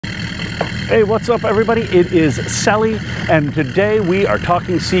Hey, what's up everybody? It is Sally, and today we are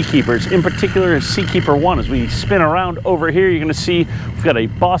talking Seakeepers, in particular Seakeeper 1. As we spin around over here, you're gonna see we've got a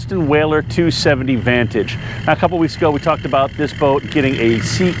Boston Whaler 270 Vantage. Now, a couple weeks ago, we talked about this boat getting a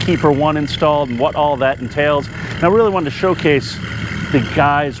Seakeeper 1 installed and what all that entails. And I really wanted to showcase the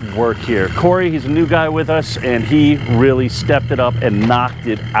guys' work here. Corey, he's a new guy with us, and he really stepped it up and knocked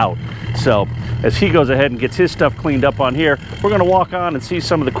it out. So as he goes ahead and gets his stuff cleaned up on here, we're going to walk on and see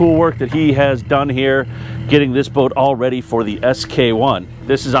some of the cool work that he has done here, getting this boat all ready for the SK1.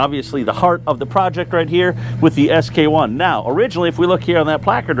 This is obviously the heart of the project right here with the SK1. Now, originally, if we look here on that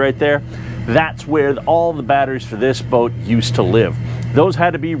placard right there, that's where all the batteries for this boat used to live. Those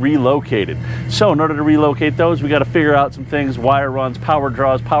had to be relocated. So in order to relocate those, we got to figure out some things: wire runs, power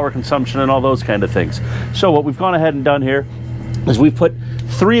draws, power consumption, and all those kind of things. So what we've gone ahead and done here is we've put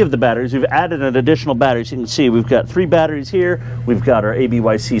 3 of the batteries. We've added an additional battery. So you can see we've got 3 batteries here. We've got our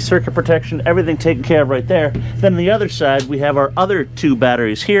ABYC circuit protection, everything taken care of right there. Then on the other side, we have our other 2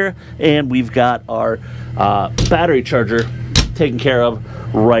 batteries here, and we've got our battery charger taken care of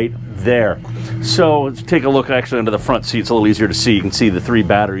right there. So let's take a look actually under the front seat. It's a little easier to see. You can see the 3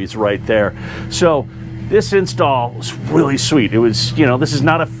 batteries right there. So this install was really sweet. It was, you know, this is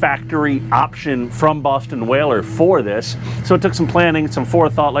not a factory option from Boston Whaler for this. So it took some planning, some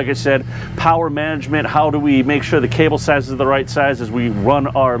forethought, like I said, power management. How do we make sure the cable size is the right size as we run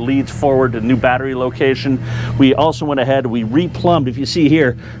our leads forward to new battery location? We also went ahead, we replumbed, if you see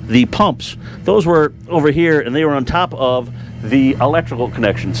here, the pumps. Those were over here and they were on top of the electrical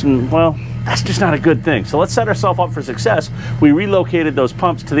connections. And well, that's just not a good thing. So let's set ourselves up for success. We relocated those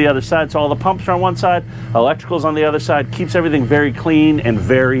pumps to the other side. So all the pumps are on one side, electrical's on the other side, keeps everything very clean and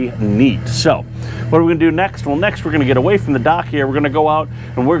very neat. So what are we gonna do next? Well, next we're gonna get away from the dock here. We're gonna go out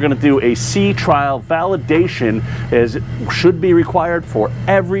and we're gonna do a sea trial validation, as it should be required for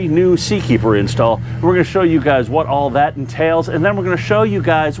every new Seakeeper install. We're gonna show you guys what all that entails, and then we're gonna show you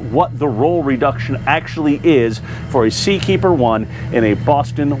guys what the roll reduction actually is for a Seakeeper 1 in a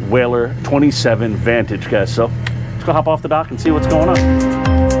Boston Whaler 27 Vantage, guys. So let's go hop off the dock and see what's going on.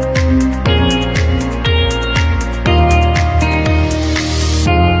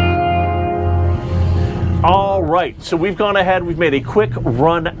 All right, so we've gone ahead, we've made a quick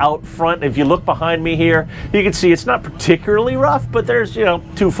run out front. If you look behind me here, you can see it's not particularly rough, but there's, you know,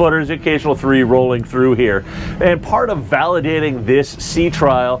 2-footers, occasional 3 rolling through here. And part of validating this sea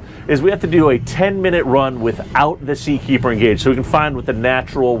trial is we have to do a 10-minute run without the Seakeeper engaged, so we can find what the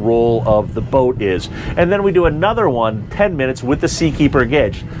natural roll of the boat is. And then we do another one, 10 minutes, with the Seakeeper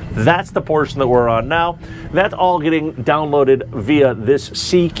engaged. That's the portion that we're on now. That's all getting downloaded via this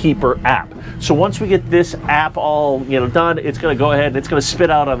Seakeeper app. So once we get this app all, you know, done, it's going to go ahead and it's going to spit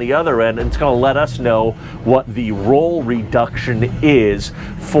out on the other end, and it's going to let us know what the roll reduction is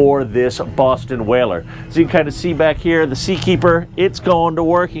for this Boston Whaler. So you can kind of see back here the Seakeeper, it's going to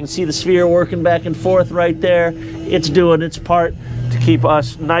work. You can see the sphere working back and forth right there. It's doing its part to keep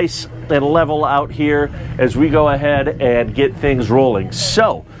us nice and level out here as we go ahead and get things rolling.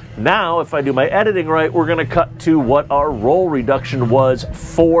 So now, if I do my editing right, we're going to cut to what our roll reduction was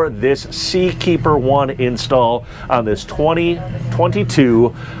for this Seakeeper 1 install on this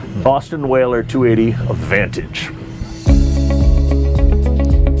 2022 Boston Whaler 280 Vantage.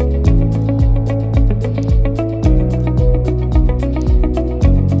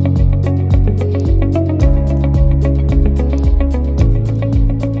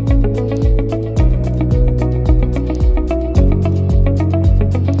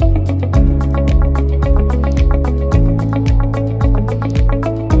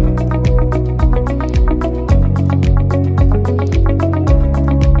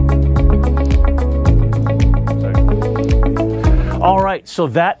 So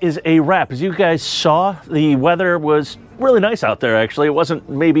that is a wrap. As you guys saw, the weather was really nice out there, actually. It wasn't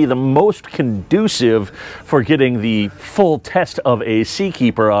maybe the most conducive for getting the full test of a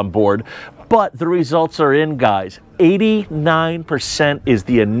Seakeeper on board, but the results are in, guys. 89% is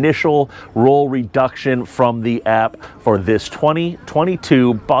the initial roll reduction from the app for this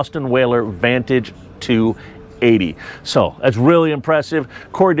 2022 Boston Whaler Vantage 280. So that's really impressive.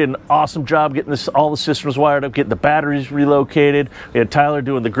 Corey did an awesome job getting this, all the systems wired up, getting the batteries relocated. We had Tyler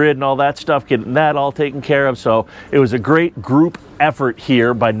doing the grid and all that stuff, getting that all taken care of. So it was a great group effort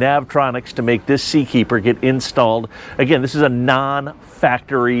here by Navtronics to make this Seakeeper get installed. Again, this is a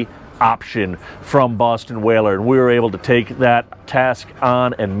non-factory option from Boston Whaler, and we were able to take that task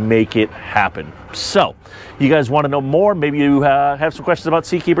on and make it happen. So, you guys want to know more? Maybe you have some questions about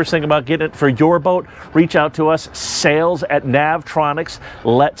Seakeepers, think about getting it for your boat, reach out to us, sales@Navtronics.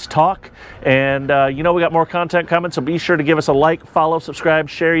 Let's talk. And you know we got more content coming, so be sure to give us a like, follow, subscribe,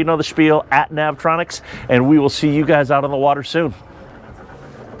 share, you know the spiel, @Navtronics, and we will see you guys out on the water soon.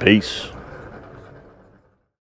 Peace.